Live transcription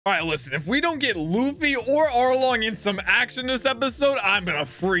All right, listen, if we don't get Luffy or Arlong in some action this episode, I'm gonna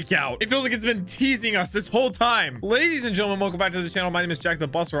freak out. It feels like it's been teasing us this whole time. Ladies and gentlemen, welcome back to the channel. My name is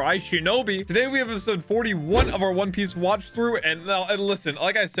JackTheBus, or ishinobi. Today we have episode 41 of our One Piece watch through. And listen,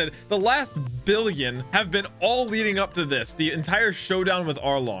 like I said, the last billion have been all leading up to this, the entire showdown with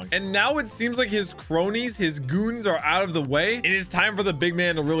Arlong. And now it seems like his cronies, his goons are out of the way. It is time for the big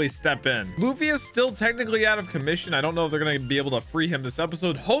man to really step in. Luffy is still technically out of commission. I don't know if they're gonna be able to free him this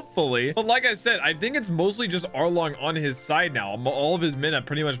episode. Hopefully, but like I said, I think it's mostly just Arlong on his side now. All of his men have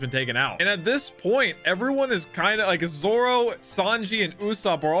pretty much been taken out, and at this point everyone is kind of like Zoro, Sanji, and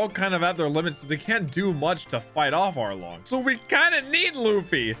Usopp are all kind of at their limits, so they can't do much to fight off Arlong. So we kind of need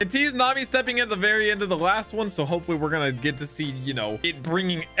Luffy. It teased Nami stepping at the very end of the last one, so hopefully we're gonna get to see, you know, it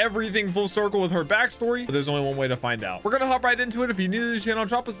bringing everything full circle with her backstory. But there's only one way to find out. We're gonna hop right into it. If you're new to the channel,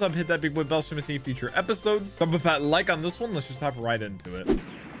 drop a sub, hit that big boy bell so you see future episodes. Drop a fat like on this one. Let's just hop right into it.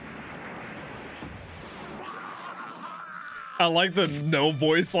 I like the no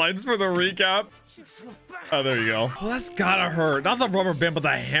voice lines for the recap. Oh, there you go. Oh, that's gotta hurt. Not the rubber band, but the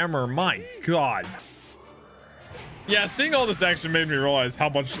hammer. My God. Yeah, seeing all this action made me realize how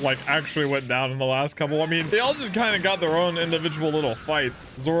much like actually went down in the last couple. I mean, they all just kind of got their own individual little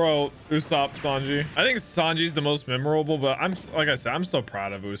fights. Zoro, Usopp, Sanji. I think Sanji's the most memorable, but like I said, I'm so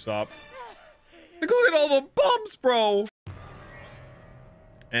proud of Usopp. Look at all the bumps, bro.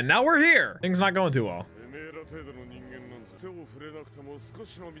 And now we're here. Things not going too well.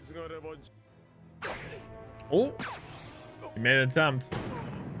 Oh, he made an attempt.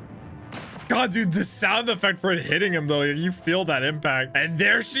 God, dude, the sound effect for it hitting him though, you feel that impact. And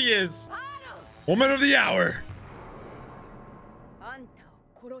there she is, woman of the hour.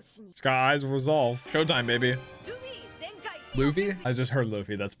 She's got eyes of resolve. Showtime, baby. Luffy? I just heard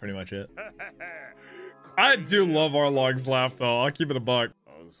Luffy. That's pretty much it. I do love Arlong's laugh though. I'll keep it a buck.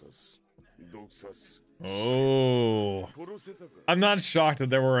 Oh, I'm not shocked that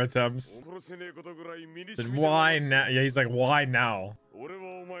there were attempts. But why now? Yeah, he's like, why now?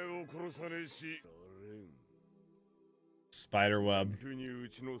 Spiderweb.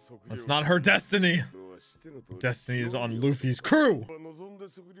 That's not her destiny. Destiny is on Luffy's crew.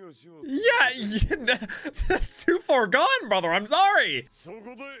 Yeah, that's too far gone, brother. I'm sorry.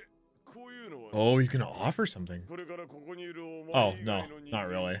 Oh, he's gonna offer something. Oh, no, not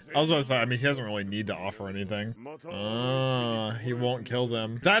really. I was about to say, I mean, he doesn't really need to offer anything. He won't kill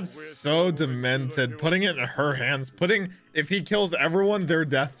them. That's so demented. Putting it in her hands. If he kills everyone, their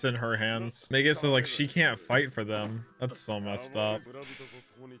death's in her hands. Make it so like she can't fight for them. That's so messed up.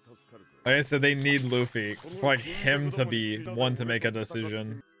 Like I said, they need Luffy for like him to be one to make a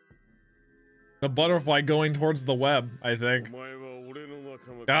decision. The butterfly going towards the web, I think.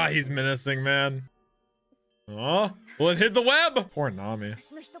 Ah, he's menacing, man. Oh, well, it hit the web. Poor Nami.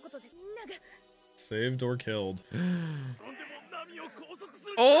 Saved or killed.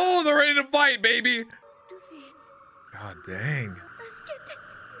 Oh, they're ready to fight, baby. God dang.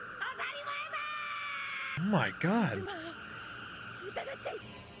 Oh my God.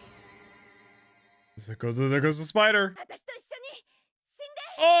 There goes the spider.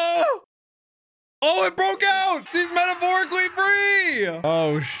 Oh! Oh, it broke out! She's metaphorically free!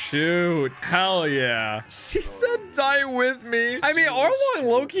 Oh, shoot. Hell yeah. She said, die with me. I mean, Arlong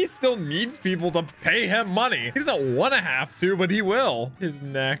low-key still needs people to pay him money. He doesn't want to have to, but he will. His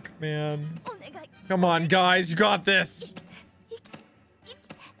neck, man. Come on, guys. You got this.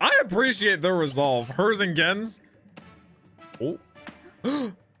 I appreciate their resolve. Hers and Gen's. Oh.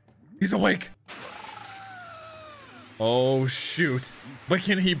 He's awake. Oh, shoot. But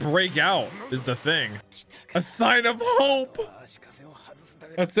can he break out is the thing. A sign of hope.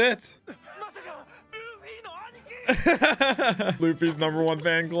 That's it. Luffy's #1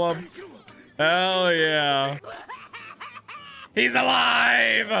 fan club. Hell yeah. He's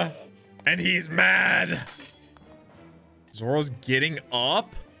alive. And he's mad. Zoro's getting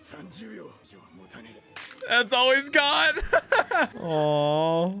up. That's all he's got.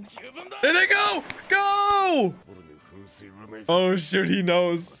 Aww. There they go. Go. Oh shoot, he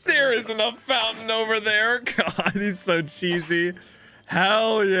knows. There isn't a fountain over there. God, he's so cheesy.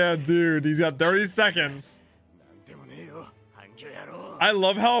 Hell yeah, dude. He's got 30 seconds. I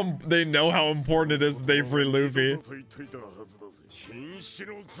love how they know how important it is that they free Luffy.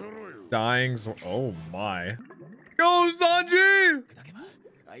 Dying. Oh my. Go, Sanji!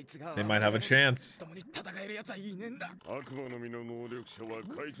 They might have a chance.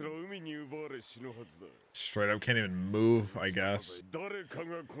 Straight up can't even move, I guess.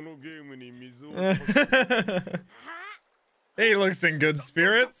 He looks in good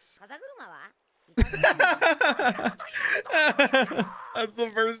spirits. That's the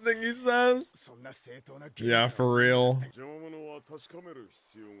first thing he says. Yeah, for real.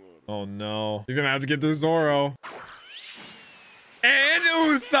 Oh no. You're gonna have to get to Zoro. And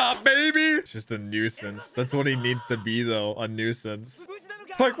Usopp, baby! It's just a nuisance. That's what he needs to be, though. A nuisance.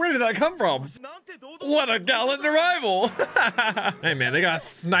 Like, where did that come from? What a gallant arrival! Hey, man, they got a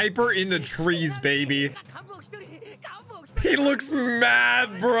sniper in the trees, baby. He looks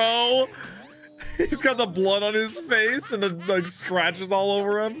mad, bro. He's got the blood on his face and the like scratches all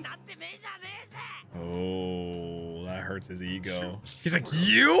over him. Oh, that hurts his ego. He's like,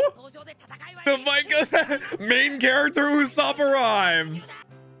 you? The fight goes. Main character Usopp arrives.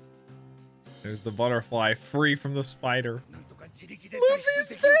 There's the butterfly free from the spider.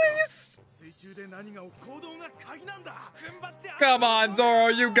 Luffy's face. Come on, Zoro,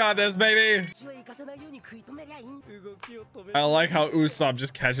 you got this, baby. I like how Usopp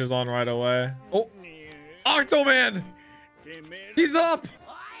just catches on right away. Oh, Octoman! He's up!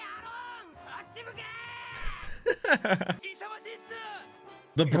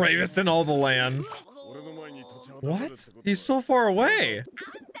 The bravest in all the lands. What? He's so far away.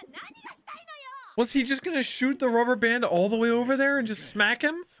 Was he just gonna shoot the rubber band all the way over there and just smack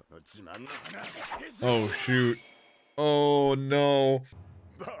him? Oh, shoot. Oh, no.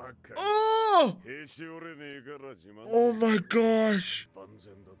 Oh! Oh my gosh.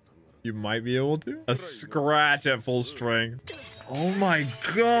 You might be able to. A scratch at full strength. Oh my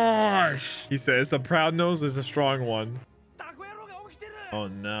gosh. He says a proud nose is a strong one. Oh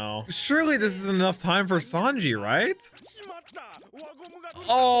no. Surely this is enough time for Sanji, right?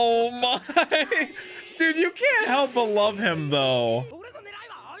 Oh my. Dude, you can't help but love him though.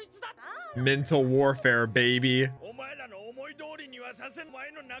 Mental warfare, baby.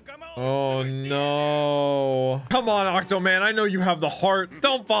 Oh no. Come on, Octoman. I know you have the heart.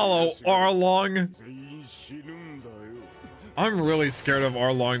 Don't follow Arlong. I'm really scared of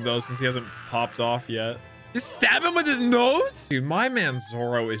Arlong though, since he hasn't popped off yet. Just stab him with his nose? Dude, my man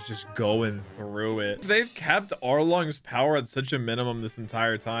Zoro is just going through it. They've kept Arlong's power at such a minimum this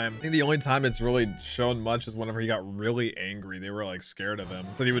entire time. I think the only time it's really shown much is whenever he got really angry. They were like scared of him.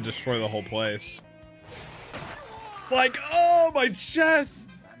 So he would destroy the whole place. Like, oh, my chest.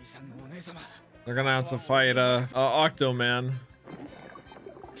 They're gonna have to fight Octoman.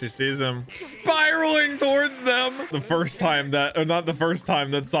 She sees him spiraling towards them. The first time that, or not the first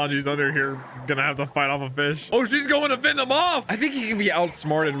time that Sanji's under here, gonna have to fight off a fish. Oh, she's going to fend him off. I think he can be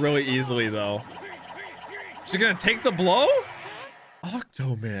outsmarted really easily though. She's gonna take the blow?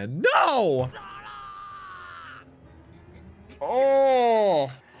 Octoman, no!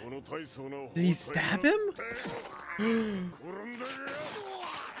 Oh! Did he stab him?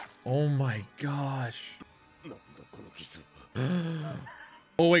 Oh my gosh.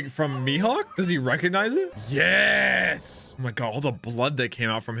 Oh, wait, from Mihawk? Does he recognize it? Yes! Oh my god, all the blood that came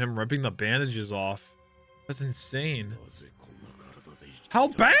out from him ripping the bandages off. That's insane. How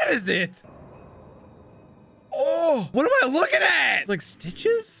bad is it? Oh, what am I looking at? It's like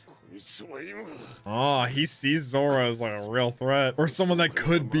stitches? Oh, he sees Zoro as like a real threat. Or someone that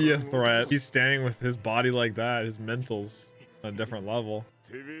could be a threat. He's standing with his body like that. His mental's on a different level.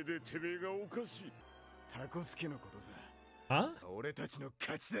 Huh?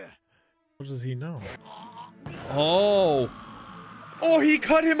 What does he know? Oh. Oh, he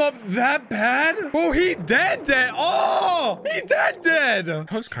cut him up that bad? Oh, he dead. Oh, he dead.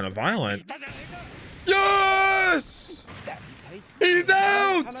 That was kind of violent. Yes! He's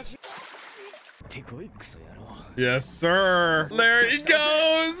out! Yes, sir. There he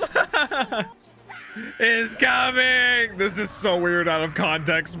goes. It's coming. This is so weird out of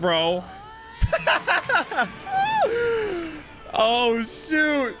context, bro. Oh,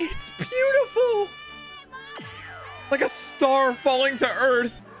 shoot. It's beautiful. Like a star falling to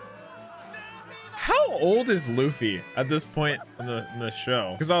earth. How old is Luffy at this point in the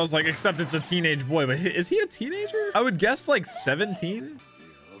show? Because I was like, except it's a teenage boy, but is he a teenager? I would guess like 17.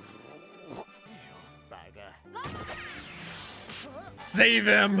 Save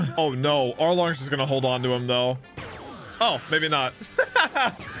him. Oh no, Arlong's just gonna hold on to him though. Oh, maybe not.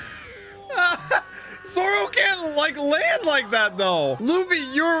 Zoro can't like land like that though. Luffy,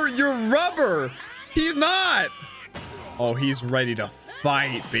 you're rubber. He's not. Oh, he's ready to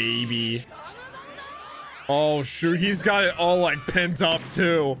fight, baby. Oh shoot, he's got it all like pent up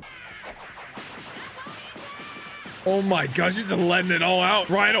too. Oh my gosh, he's just letting it all out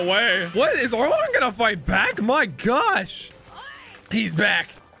right away. What, is Arlong gonna fight back? My gosh. He's back.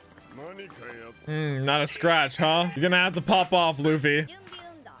 Not a scratch, huh? You're gonna have to pop off, Luffy.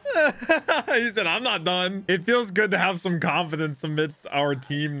 He said, I'm not done. It feels good to have some confidence amidst our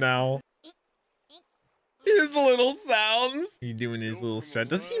team now. His little sounds. He doing his little stretch.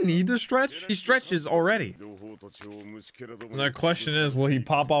 Does he need to stretch? He stretches already. And the question is, will he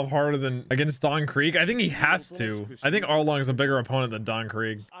pop off harder than against Don Krieg? I think he has to. I think Arlong is a bigger opponent than Don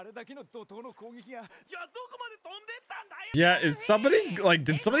Krieg. Yeah, is somebody like,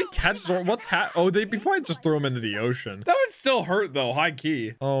 did somebody catch Zoro? What's oh, they probably just threw him into the ocean. That would still hurt though, high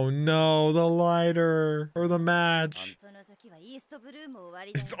key. Oh no, the lighter or the match.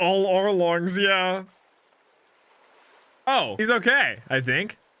 It's all Arlongs, yeah. Oh, he's okay, I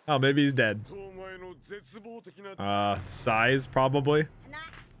think. Oh, maybe he's dead. Size, probably.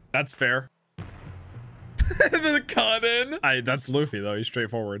 That's fair. The cut-in. That's Luffy, though. He's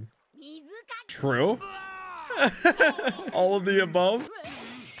straightforward. True. All of the above.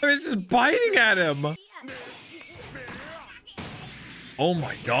 I mean, it's just biting at him. Oh,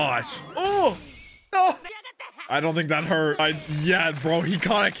 my gosh. Oh! Oh! I don't think that hurt. Yeah, bro, he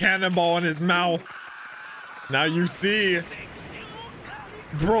caught a cannonball in his mouth. Now you see.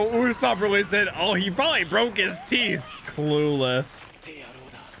 Bro, Usopp really said, oh, he probably broke his teeth. Clueless.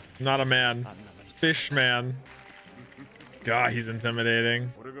 Not a man. Fish man. God, he's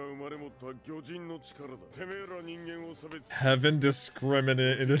intimidating. Heaven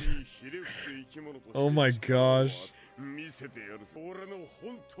discriminated. Oh my gosh.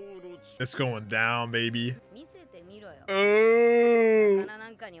 It's going down, baby. Oh!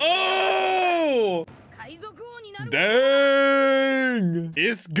 Oh! Dang!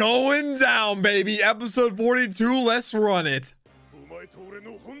 It's going down, baby. Episode 42. Let's run it.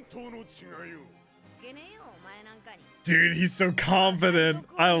 Dude, he's so confident.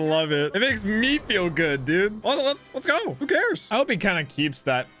 I love it. It makes me feel good, dude. Oh, let's go. Who cares? I hope he kind of keeps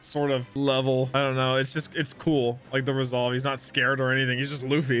that sort of level. I don't know. It's cool. Like the resolve. He's not scared or anything. He's just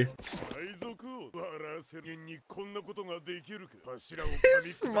Luffy.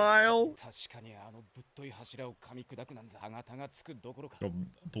 His smile.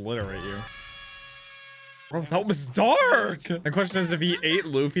 Obliterate you. Bro, that was dark. The question is, if he ate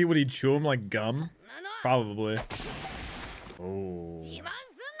Luffy, would he chew him like gum? Probably. Oh.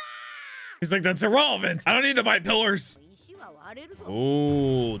 He's like, that's irrelevant. I don't need to bite pillars.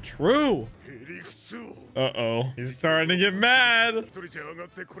 Oh, true. Uh-oh. He's starting to get mad.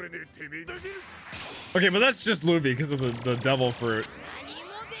 Okay, but that's just Luffy because of the devil fruit.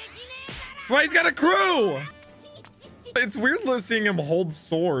 That's why he's got a crew. It's weird seeing him hold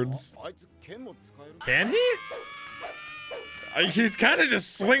swords. Can he? He's kind of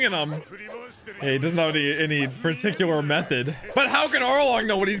just swinging them. Yeah, he doesn't have any particular method. But how can Arlong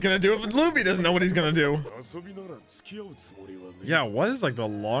know what he's gonna do if Luffy doesn't know what he's gonna do? Yeah, what is like the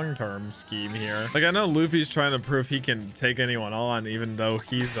long-term scheme here? Like, I know Luffy's trying to prove he can take anyone on, even though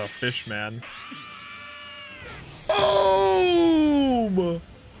he's a fish man. Boom!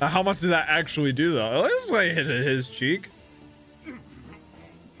 How much did that actually do, though? This way hit his cheek.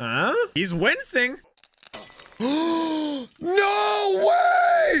 Huh? He's wincing. No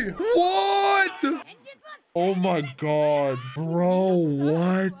way! What? Oh my god, bro,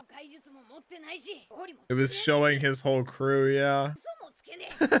 what? It was showing his whole crew, yeah.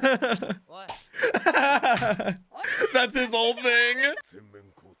 That's his whole thing.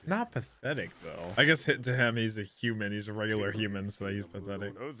 Not pathetic though. I guess to him, he's a human. He's a regular human, so he's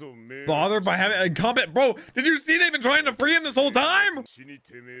pathetic. Bothered by having a combat, bro. Did you see they've been trying to free him this whole time?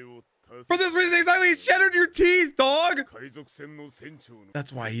 For this reason exactly, he shattered your teeth, dog.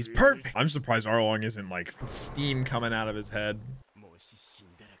 That's why he's perfect. I'm surprised Arlong isn't like steam coming out of his head.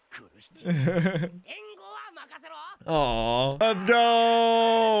 Aw, let's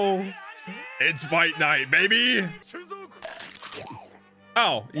go. It's fight night, baby.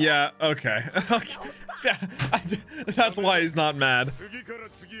 Oh, yeah, okay. That's why he's not mad.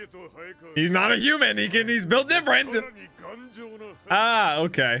 He's not a human. He's built different. Ah,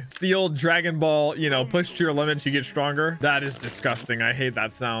 okay. It's the old Dragon Ball, you know, push to your limits, you get stronger. That is disgusting. I hate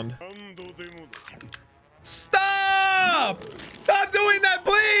that sound. Stop! Stop doing that,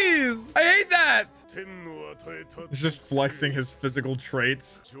 please! I hate that! He's just flexing his physical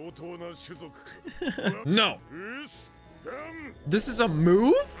traits. No. This is a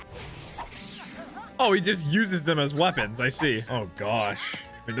move? Oh, he just uses them as weapons. I see. Oh, gosh.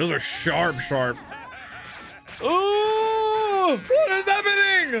 I mean, those are sharp. Oh, what is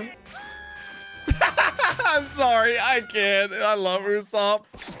happening? I'm sorry. I can't. I love Usopp.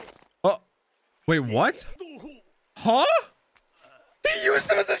 Oh, wait, what? Huh? He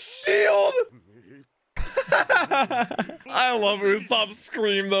used him as a shield. I love Usopp's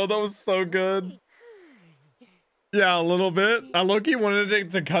scream, though. That was so good. Yeah, a little bit. I low-key wanted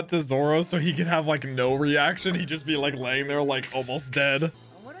it to cut to Zoro so he could have like no reaction. He'd just be like laying there like almost dead.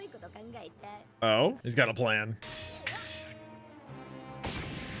 Oh, he's got a plan.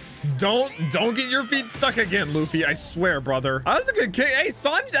 Don't get your feet stuck again, Luffy. I swear, brother. That was a good kick. Hey,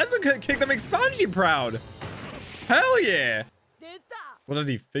 Sanji, that's a good kick that makes Sanji proud. Hell yeah. What did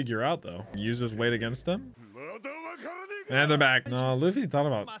he figure out, though? Use his weight against him? And they're back. No, Luffy thought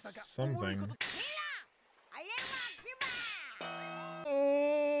about something.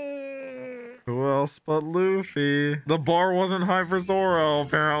 Who else but Luffy? The bar wasn't high for Zoro,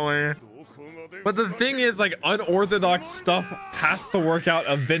 apparently. But the thing is, like, unorthodox stuff has to work out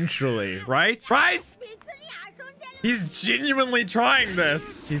eventually, right? Right? He's genuinely trying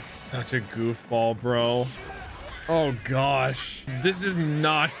this. He's such a goofball, bro. Oh, gosh. This is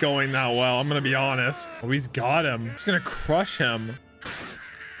not going that well. I'm going to be honest. Oh, he's got him. He's going to crush him.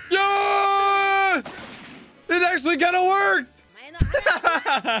 Yes! It actually kind of worked.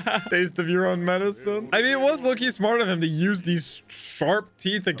 Taste of your own medicine. I mean, it was low-key smart of him to use these sharp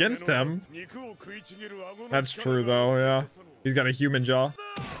teeth against him. That's true, though. Yeah. He's got a human jaw.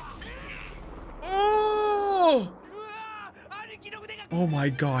 Oh! Oh my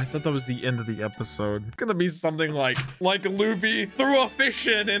god, I thought that was the end of the episode. It's gonna be something like Luffy threw a fish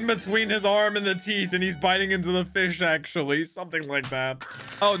in between his arm and the teeth, and he's biting into the fish, actually. Something like that.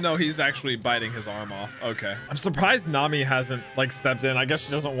 Oh no, he's actually biting his arm off. Okay. I'm surprised Nami hasn't, like, stepped in. I guess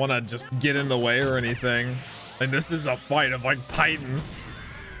she doesn't want to just get in the way or anything. Like, this is a fight of, like, titans.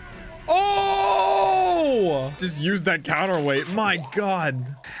 Oh! Just use that counterweight. My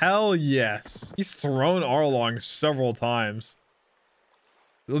god. Hell yes. He's thrown Arlong several times.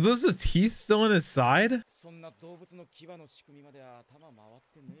 Are those the teeth still in his side?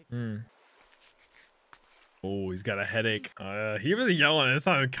 Oh, he's got a headache. He was yelling. It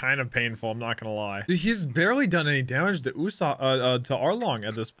sounded kind of painful. I'm not gonna lie. Dude, he's barely done any damage to Arlong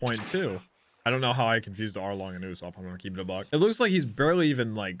at this point too. I don't know how I confused Arlong and Usopp. I'm gonna keep it a buck. It looks like he's barely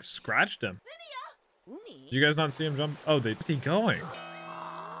even, like, scratched him. Did you guys not see him jump? Oh, where's he going?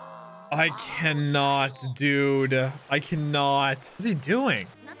 I cannot, dude. I cannot. What's he doing?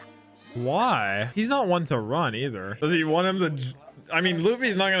 Why? He's not one to run either. Does he want him to? I mean,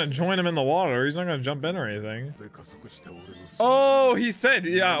 Luffy's not going to join him in the water. He's not going to jump in or anything. Oh, he said,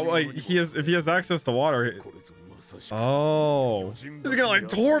 yeah, like, if he has access to water. Oh. He's going to, like,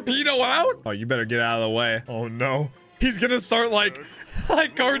 torpedo out? Oh, you better get out of the way. Oh, no. He's going to start, like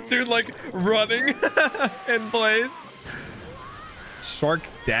cartoon, like, running in place. Shark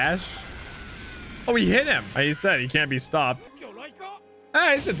dash. Oh, he hit him. He said he can't be stopped.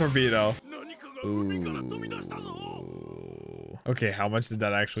 Ah, it's a torpedo. Ooh. Okay, how much did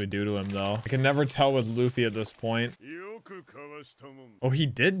that actually do to him, though? I can never tell with Luffy at this point. Oh, he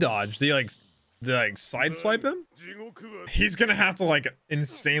did dodge. Did he sideswipe him? He's gonna have to, like,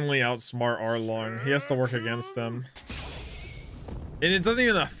 insanely outsmart Arlong. He has to work against him. And it doesn't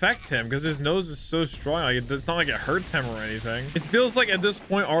even affect him because his nose is so strong. Like, it's not like it hurts him or anything. It feels like at this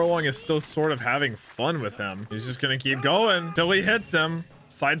point, Arlong is still sort of having fun with him. He's just going to keep going till he hits him.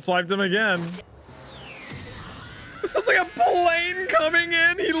 Sideswiped him again. It sounds like a plane coming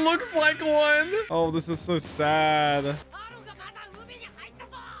in. He looks like one. Oh, this is so sad.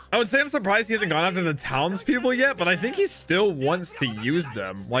 I would say I'm surprised he hasn't gone after the townspeople yet, but I think he still wants to use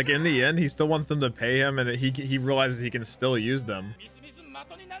them. Like, in the end, he still wants them to pay him, and he realizes he can still use them.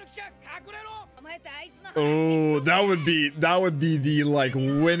 Oh, that would be the, like,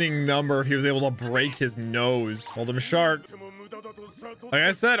 winning number if he was able to break his nose. Hold him sharp. Like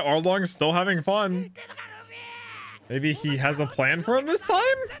I said, Arlong's still having fun. Maybe he has a plan for him this time?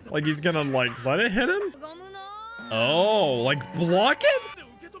 Like, he's gonna, like, let it hit him? Oh, like, block it?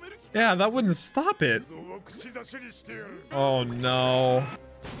 Yeah, that wouldn't stop it. Oh, no.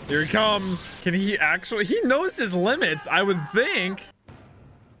 Here he comes. Can he actually? He knows his limits, I would think.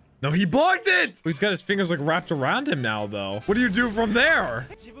 No, he blocked it. He's got his fingers, like, wrapped around him now, though. What do you do from there?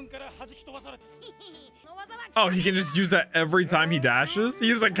 Oh, he can just use that every time he dashes?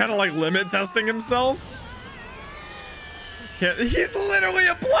 He was, like, kind of, like, limit testing himself. He's literally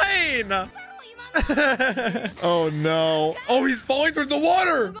a plane. Oh, no. Oh, he's falling towards the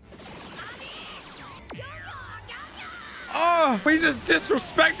water. Oh, he's just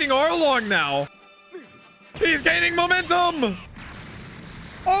disrespecting Arlong now. He's gaining momentum.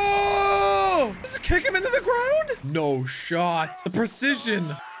 Oh, just kick him into the ground. No shot. The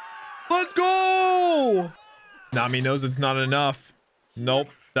precision. Let's go. Nami knows it's not enough. Nope,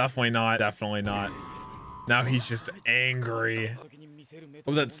 definitely not. Definitely not. Now he's just angry.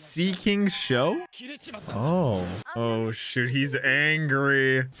 Oh, that Sea King show? Oh. Oh, shoot. He's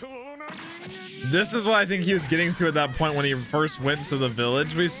angry. This is what I think he was getting to at that point when he first went to the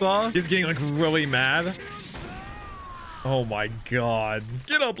village we saw. He's getting, like, really mad. Oh my god.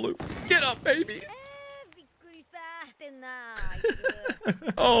 Get up, Luffy. Get up, baby.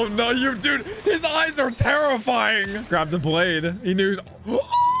 Oh no, you dude. His eyes are terrifying. Grabbed a blade. He knew.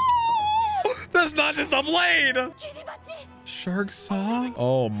 That's not just a blade. Shark saw.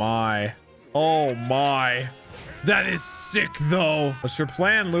 Oh my. Oh my. That is sick though. What's your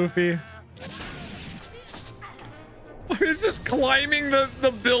plan, Luffy? He's just climbing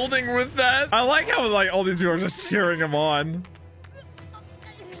the building with that. I like how like all these people are just cheering him on.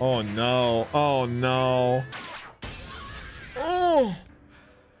 Oh no. Oh no. Oh.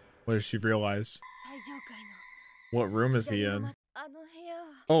 What does she realize? What room is he in?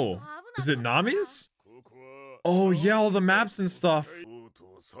 Oh, is it Nami's? Oh yeah, all the maps and stuff.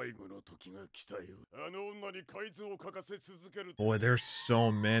 Boy, there's so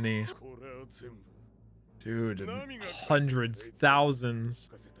many. Dude, hundreds,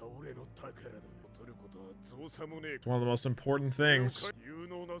 thousands. It's one of the most important things.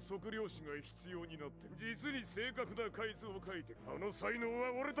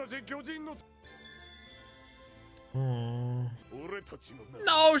 Oh.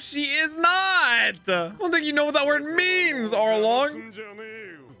 No, she is not. I don't think you know what that word means, Arlong.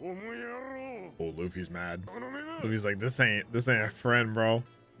 Oh, Luffy's mad. Luffy's like, this ain't a friend, bro.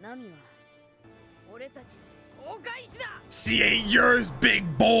 She ain't yours,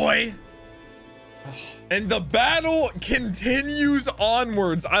 big boy. And the battle continues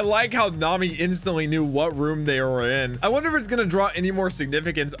onwards. I like how Nami instantly knew what room they were in. I wonder if it's gonna draw any more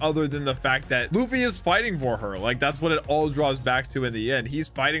significance other than the fact that Luffy is fighting for her. Like, that's what it all draws back to in the end. He's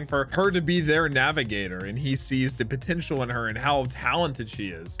fighting for her to be their navigator, and he sees the potential in her and how talented she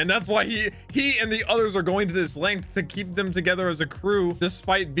is. And that's why he and the others are going to this length to keep them together as a crew,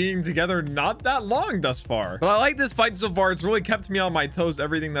 despite being together not that long thus far. But I like this fight so far. It's really kept me on my toes.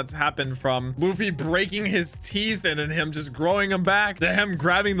 Everything that's happened from Luffy breaking his teeth and then him just growing them back to him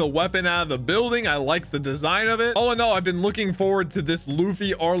grabbing the weapon out of the building. I like the design of it. All in all, I've been looking forward to this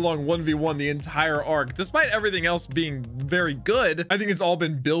Luffy Arlong 1v1 the entire arc. Despite everything else being very good, I think it's all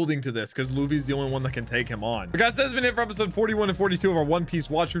been building to this because Luffy's the only one that can take him on. But guys, that's been it for episode 41 and 42 of our One Piece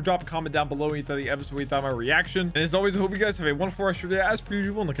watch through. Drop a comment down below what you thought of the episode, what you thought of my reaction. And as always, I hope you guys have a wonderful rest of your day as per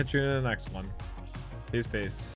usual, and I'll catch you in the next one. Peace.